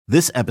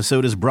This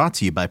episode is brought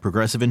to you by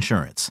Progressive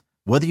Insurance.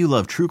 Whether you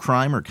love true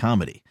crime or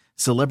comedy,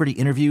 celebrity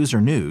interviews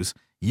or news,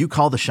 you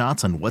call the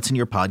shots on what's in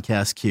your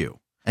podcast queue.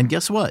 And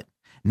guess what?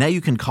 Now you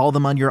can call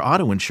them on your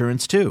auto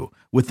insurance too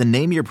with the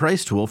Name Your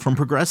Price tool from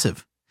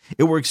Progressive.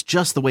 It works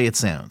just the way it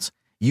sounds.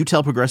 You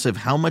tell Progressive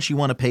how much you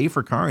want to pay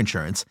for car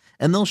insurance,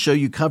 and they'll show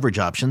you coverage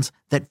options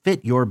that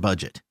fit your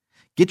budget.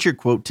 Get your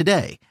quote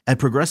today at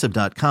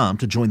Progressive.com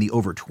to join the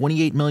over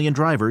 28 million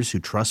drivers who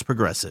trust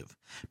Progressive.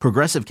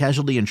 Progressive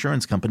Casualty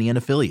Insurance Company and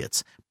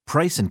Affiliates.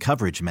 Price and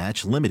coverage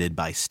match limited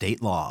by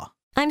state law.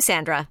 I'm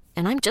Sandra,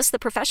 and I'm just the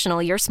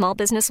professional your small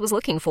business was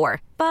looking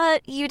for.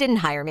 But you didn't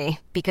hire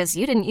me because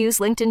you didn't use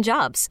LinkedIn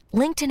Jobs.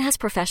 LinkedIn has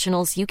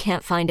professionals you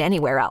can't find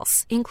anywhere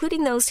else,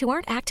 including those who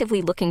aren't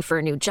actively looking for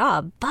a new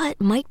job, but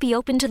might be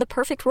open to the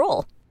perfect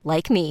role,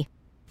 like me.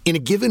 In a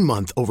given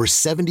month, over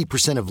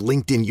 70% of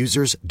LinkedIn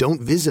users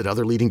don't visit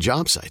other leading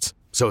job sites.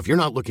 So if you're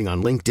not looking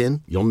on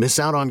LinkedIn, you'll miss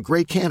out on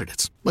great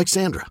candidates like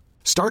Sandra.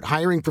 Start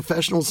hiring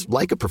professionals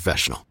like a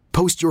professional.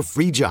 Post your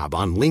free job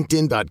on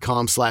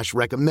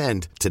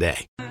linkedin.com/recommend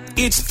today.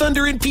 It's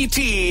Thunder and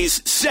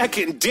PT's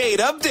second date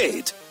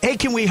update. Hey,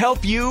 can we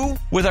help you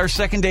with our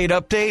second date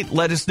update?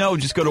 Let us know.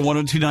 Just go to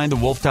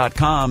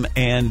 1029thewolf.com.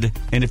 And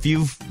if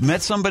you've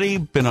met somebody,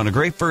 been on a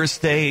great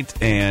first date,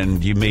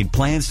 and you made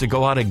plans to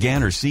go out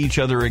again or see each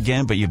other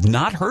again, but you've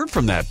not heard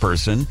from that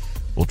person,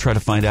 we'll try to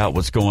find out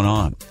what's going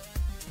on.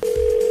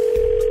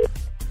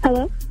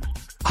 Hello?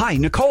 Hi,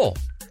 Nicole.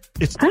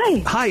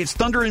 Hi, it's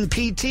Thunder and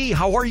PT.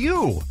 How are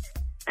you?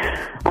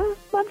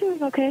 I'm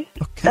doing okay.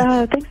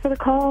 Thanks for the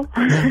call.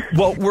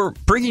 Well, we're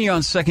bringing you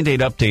on Second Date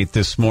Update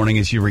this morning,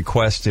 as you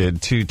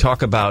requested, to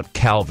talk about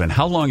Calvin.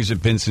 How long has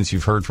it been since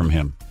you've heard from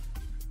him?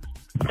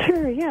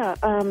 Sure, yeah.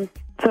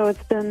 So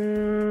it's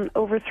been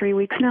over 3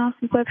 weeks now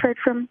since I've heard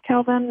from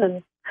Calvin,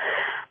 and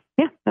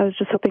yeah, I was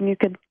just hoping you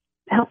could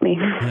help me.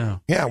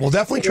 Yeah, we'll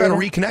definitely try to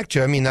reconnect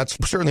you. I mean, that's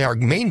certainly our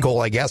main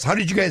goal, I guess. How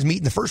did you guys meet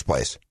in the first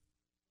place?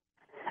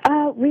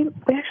 We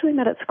actually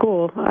met at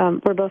school.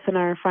 We're both in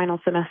our final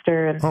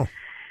semester, and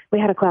we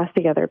had a class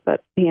together,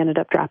 but he ended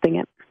up dropping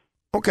it.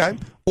 Okay.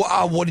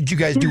 Well, what did you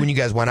guys do when you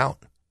guys went out?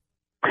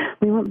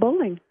 We went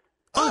bowling.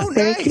 Oh,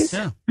 nice.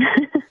 Yeah.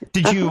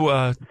 Did you,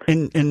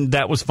 and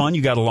that was fun?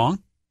 You got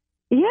along?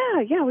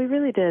 Yeah, we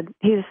really did.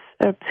 He's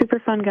a super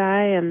fun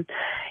guy, and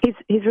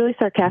he's really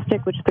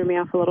sarcastic, which threw me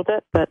off a little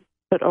bit, but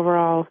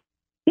overall,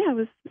 yeah,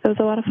 it was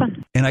a lot of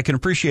fun. And I can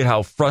appreciate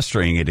how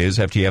frustrating it is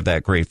after you have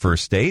that great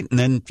first date, and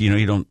then,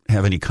 you don't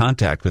have any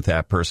contact with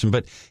that person.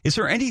 But is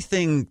there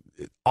anything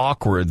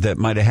awkward that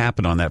might have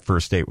happened on that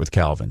first date with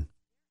Calvin?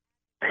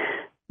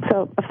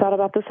 So I've thought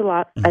about this a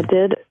lot. I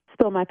did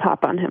spill my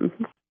pop on him,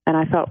 and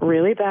I felt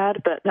really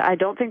bad, but I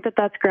don't think that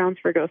that's grounds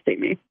for ghosting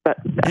me. But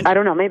I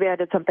don't know. Maybe I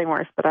did something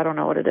worse, but I don't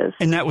know what it is.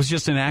 And that was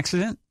just an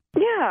accident?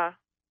 Yeah.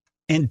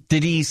 And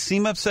did he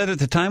seem upset at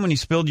the time when you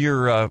spilled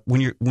your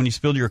when you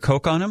spilled your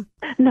Coke on him?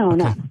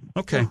 No.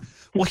 Okay.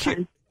 Well,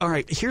 all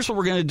right. Here's what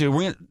we're going to do.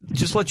 We're going to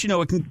just let you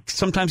know it can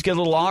sometimes get a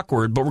little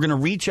awkward, but we're going to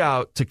reach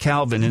out to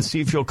Calvin and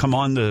see if he'll come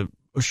on the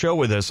show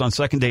with us on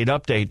Second Date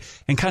Update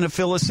and kind of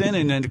fill us in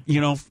and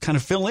kind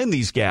of fill in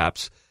these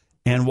gaps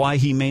and why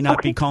he may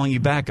not be calling you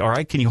back. All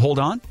right. Can you hold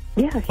on?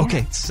 Yeah.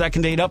 Okay.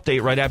 Second Date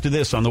Update right after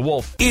this on The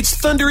Wolf. It's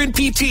Thunder and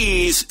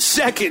PT's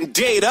second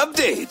date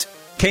update.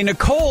 Okay,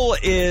 Nicole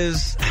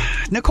is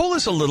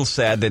a little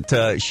sad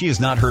that she has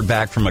not heard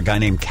back from a guy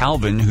named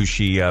Calvin who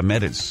she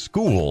met at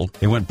school.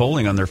 They went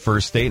bowling on their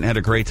first date and had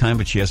a great time,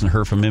 but she hasn't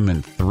heard from him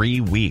in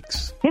 3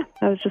 weeks. Yeah,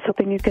 I was just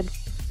hoping you could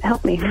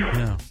help me.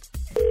 Yeah.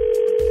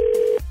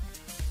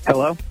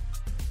 Hello?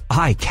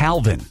 Hi,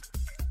 Calvin.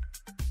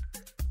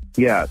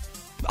 Yes.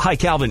 Hi,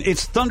 Calvin.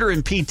 It's Thunder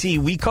and PT.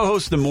 We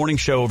co-host the morning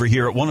show over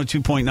here at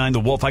 102.9 The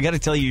Wolf. I got to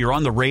tell you, you're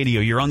on the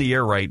radio. You're on the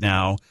air right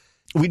now.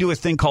 We do a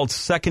thing called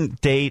Second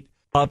Date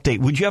Update.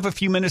 Would you have a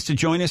few minutes to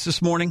join us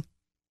this morning?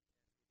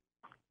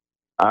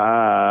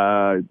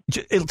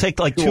 It'll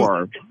take like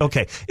sure.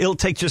 Okay. It'll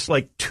take just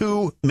like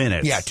 2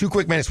 minutes. Yeah, 2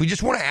 quick minutes. We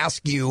just want to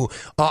ask you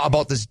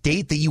about this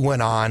date that you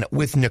went on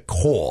with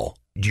Nicole.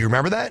 Do you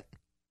remember that?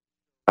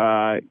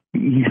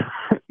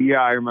 Yeah,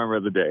 I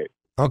remember the date.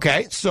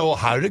 Okay. So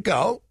how did it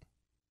go?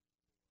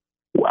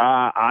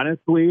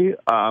 Honestly,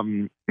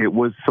 it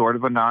was sort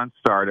of a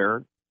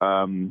non-starter.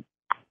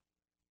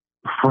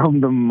 From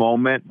the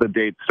moment the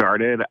date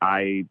started,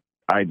 I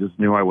just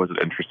knew I wasn't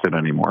interested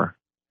anymore.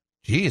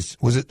 Jeez,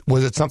 was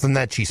it something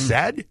that she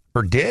said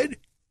or did?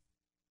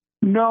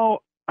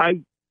 No,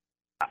 I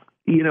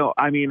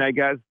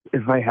guess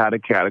if I had to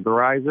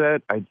categorize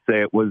it, I'd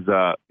say it was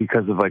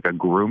because of like a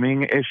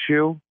grooming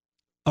issue.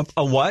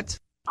 A what?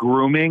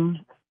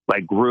 Grooming,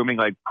 like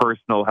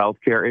personal health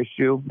care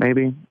issue,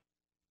 maybe.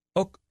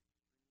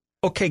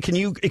 Okay, can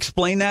you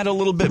explain that a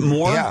little bit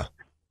more? Yeah.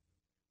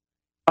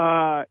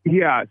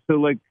 Yeah. So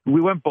like we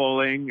went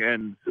bowling,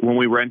 and when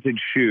we rented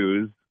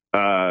shoes,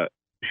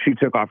 she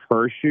took off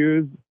her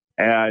shoes,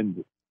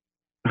 and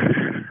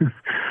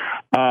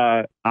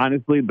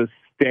honestly, the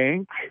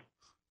stank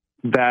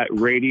that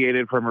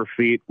radiated from her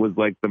feet was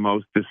like the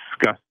most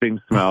disgusting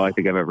smell I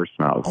think I've ever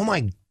smelled. Oh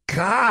my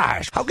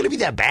gosh. How could it be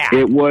that bad?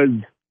 It was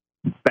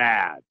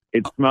bad.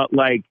 It smelled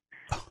like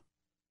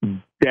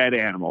dead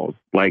animals,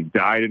 like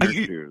died in her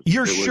shoes.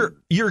 You're sure?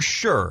 You're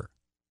sure?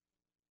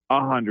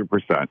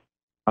 100%.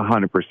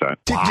 100%.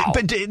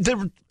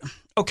 Wow.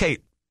 Okay,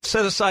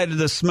 set aside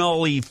the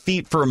smelly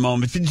feet for a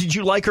moment. Did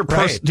you like her?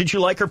 Right. Did you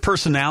like her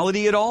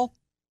personality at all?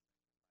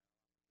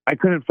 I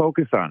couldn't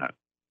focus on it.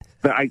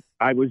 But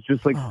I was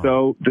just like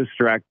so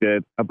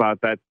distracted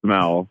about that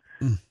smell.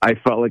 I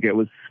felt like it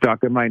was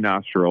stuck in my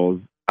nostrils.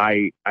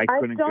 I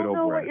couldn't get over it. I don't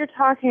know what you're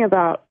talking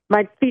about.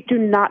 My feet do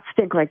not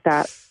stink like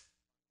that.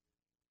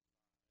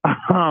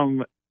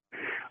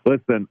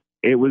 Listen,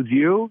 it was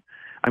you.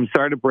 I'm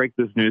sorry to break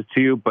this news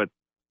to you, but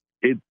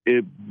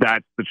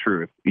that's the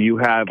truth. You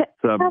have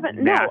some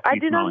Kevin, no, I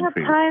do not have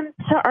time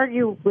to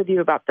argue with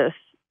you about this.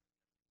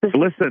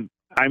 Listen,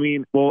 I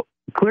mean, well,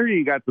 clearly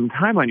you got some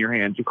time on your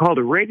hands. You called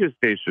a radio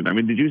station. I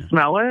mean, did you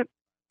smell it?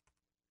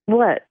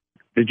 What?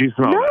 Did you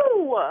smell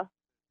it?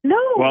 No.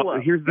 Well,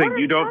 here's the thing.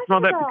 You don't smell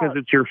that because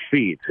it's your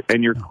feet,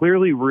 and you're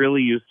clearly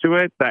really used to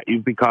it, that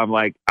you've become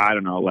like, I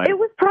don't know, like... It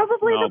was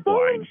probably the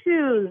bowling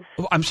shoes.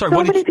 I'm sorry,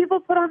 so many people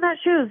put on that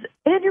shoes,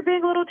 and you're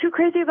being a little too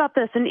crazy about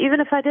this, and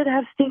even if I did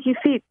have stinky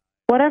feet,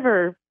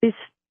 whatever, this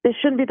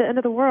shouldn't be the end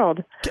of the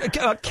world.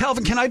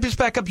 Calvin, can I just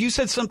back up? You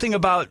said something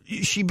about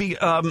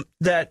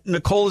that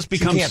Nicole has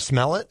become... She can't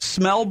smell it?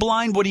 Smell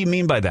blind? What do you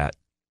mean by that?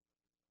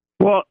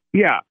 Well,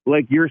 yeah,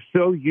 like you're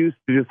so used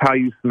to just how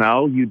you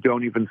smell, you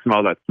don't even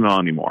smell that smell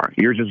anymore.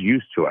 You're just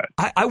used to it.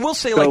 I will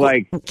say, so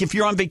like, if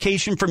you're on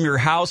vacation from your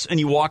house and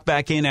you walk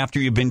back in after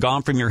you've been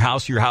gone from your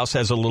house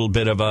has a little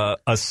bit of a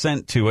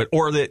scent to it.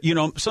 Or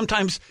that,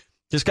 sometimes,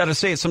 just got to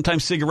say it,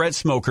 sometimes cigarette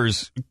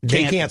smokers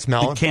can't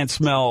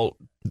smell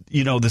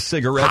the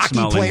cigarette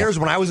smell. Hockey players,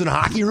 when I was in a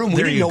hockey room,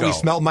 we didn't know we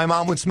smelled. My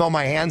mom would smell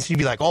my hands. She'd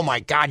be like, oh, my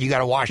God, you got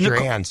to wash your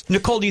hands.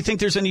 Nicole, do you think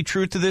there's any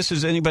truth to this?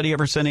 Has anybody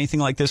ever said anything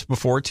like this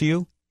before to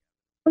you?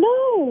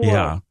 No.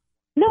 Yeah.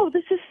 No,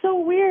 this is so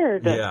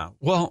weird. Yeah.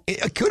 Well,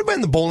 it could have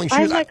been the bowling shoes.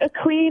 I'm like a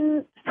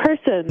clean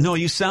person. No,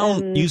 you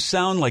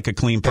sound like a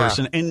clean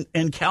person. Yeah.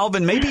 And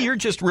Calvin, maybe you're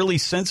just really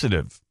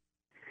sensitive.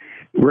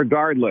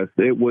 Regardless,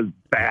 it was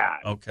bad.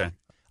 Okay.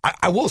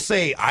 I will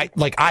say,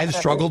 I've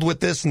struggled with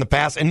this in the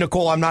past. And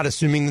Nicole, I'm not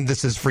assuming that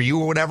this is for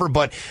you or whatever,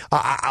 but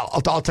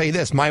I'll tell you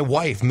this. My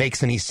wife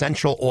makes an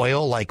essential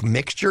oil like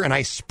mixture, and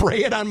I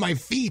spray it on my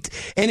feet,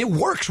 and it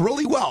works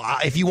really well.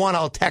 If you want,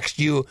 I'll text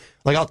you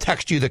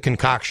the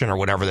concoction or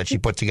whatever that she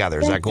put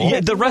together. Is that cool?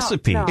 Yeah, the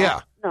recipe. No,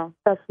 yeah. No,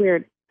 that's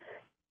weird.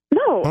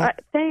 No,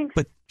 thanks.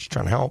 But she's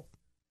trying to help.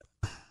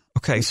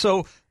 Okay,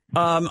 so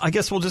I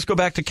guess we'll just go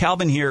back to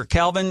Calvin here.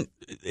 Calvin,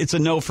 it's a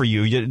no for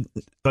you.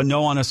 A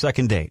no on a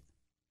second date.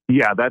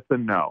 Yeah, that's a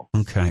no.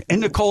 Okay.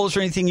 And Nicole, is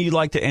there anything you'd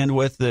like to end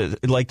with,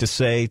 like to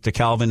say to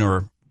Calvin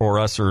or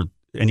us or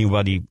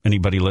anybody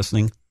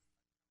listening?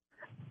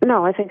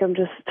 No, I think I'm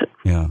just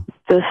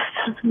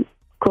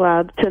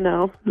glad to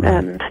know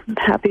and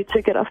happy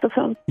to get off the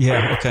phone.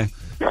 Yeah, okay.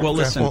 Well,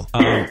 listen,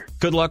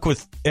 good luck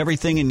with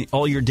everything and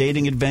all your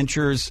dating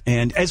adventures.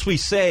 And as we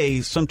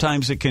say,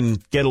 sometimes it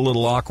can get a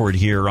little awkward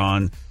here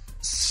on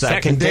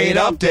Second Date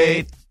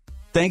Update.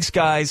 Thanks,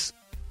 guys.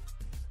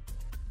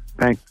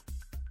 Thanks.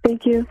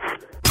 Thank you.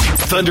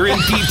 Thunder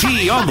and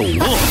PT on The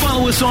Wolf.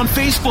 Follow us on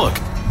Facebook,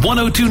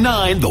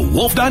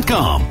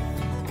 1029thewolf.com.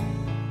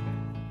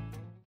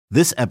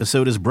 This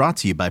episode is brought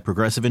to you by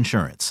Progressive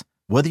Insurance.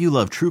 Whether you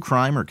love true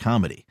crime or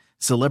comedy,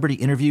 celebrity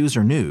interviews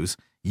or news,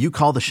 you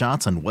call the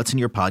shots on what's in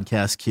your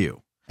podcast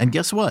queue. And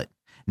guess what?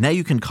 Now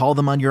you can call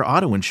them on your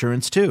auto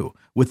insurance too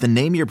with the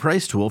Name Your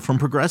Price tool from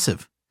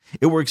Progressive.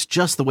 It works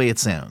just the way it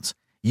sounds.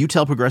 You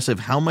tell Progressive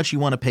how much you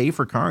want to pay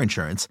for car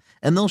insurance,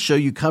 and they'll show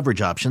you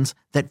coverage options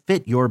that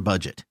fit your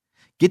budget.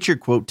 Get your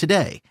quote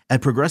today at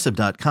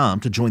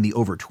Progressive.com to join the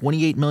over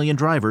 28 million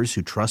drivers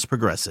who trust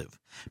Progressive.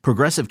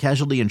 Progressive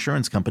Casualty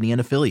Insurance Company and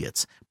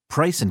Affiliates.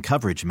 Price and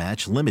coverage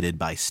match limited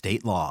by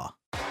state law.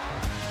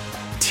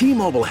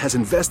 T-Mobile has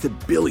invested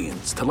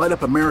billions to light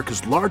up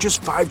America's largest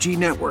 5G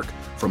network,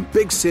 from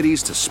big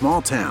cities to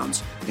small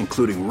towns,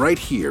 including right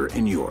here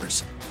in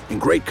yours. And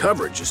great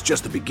coverage is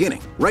just the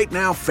beginning. Right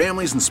now,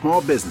 families and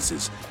small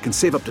businesses can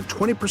save up to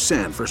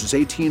 20% versus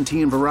AT&T and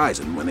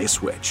Verizon when they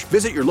switch.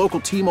 Visit your local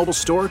T-Mobile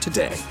store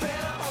today.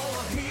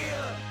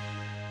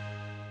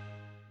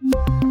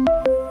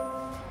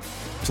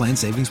 Plan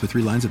savings with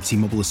 3 lines of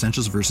T-Mobile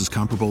Essentials versus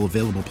comparable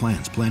available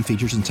plans. Plan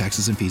features and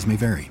taxes and fees may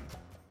vary.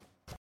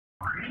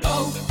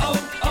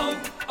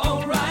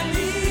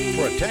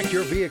 Protect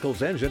your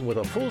vehicle's engine with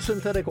a full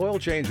synthetic oil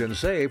change and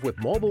save with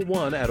Mobil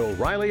 1 at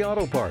O'Reilly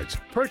Auto Parts.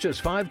 Purchase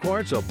 5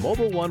 quarts of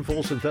Mobil 1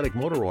 full synthetic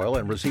motor oil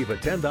and receive a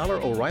 $10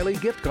 O'Reilly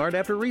gift card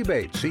after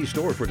rebate. See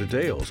store for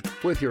details.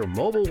 With your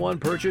Mobil 1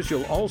 purchase,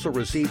 you'll also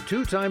receive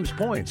 2 times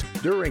points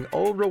during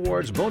O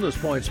Rewards Bonus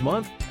Points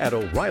Month at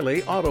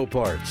O'Reilly Auto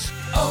Parts.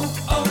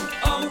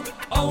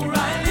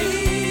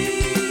 O'Reilly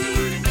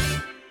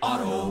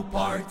Auto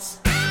Parts.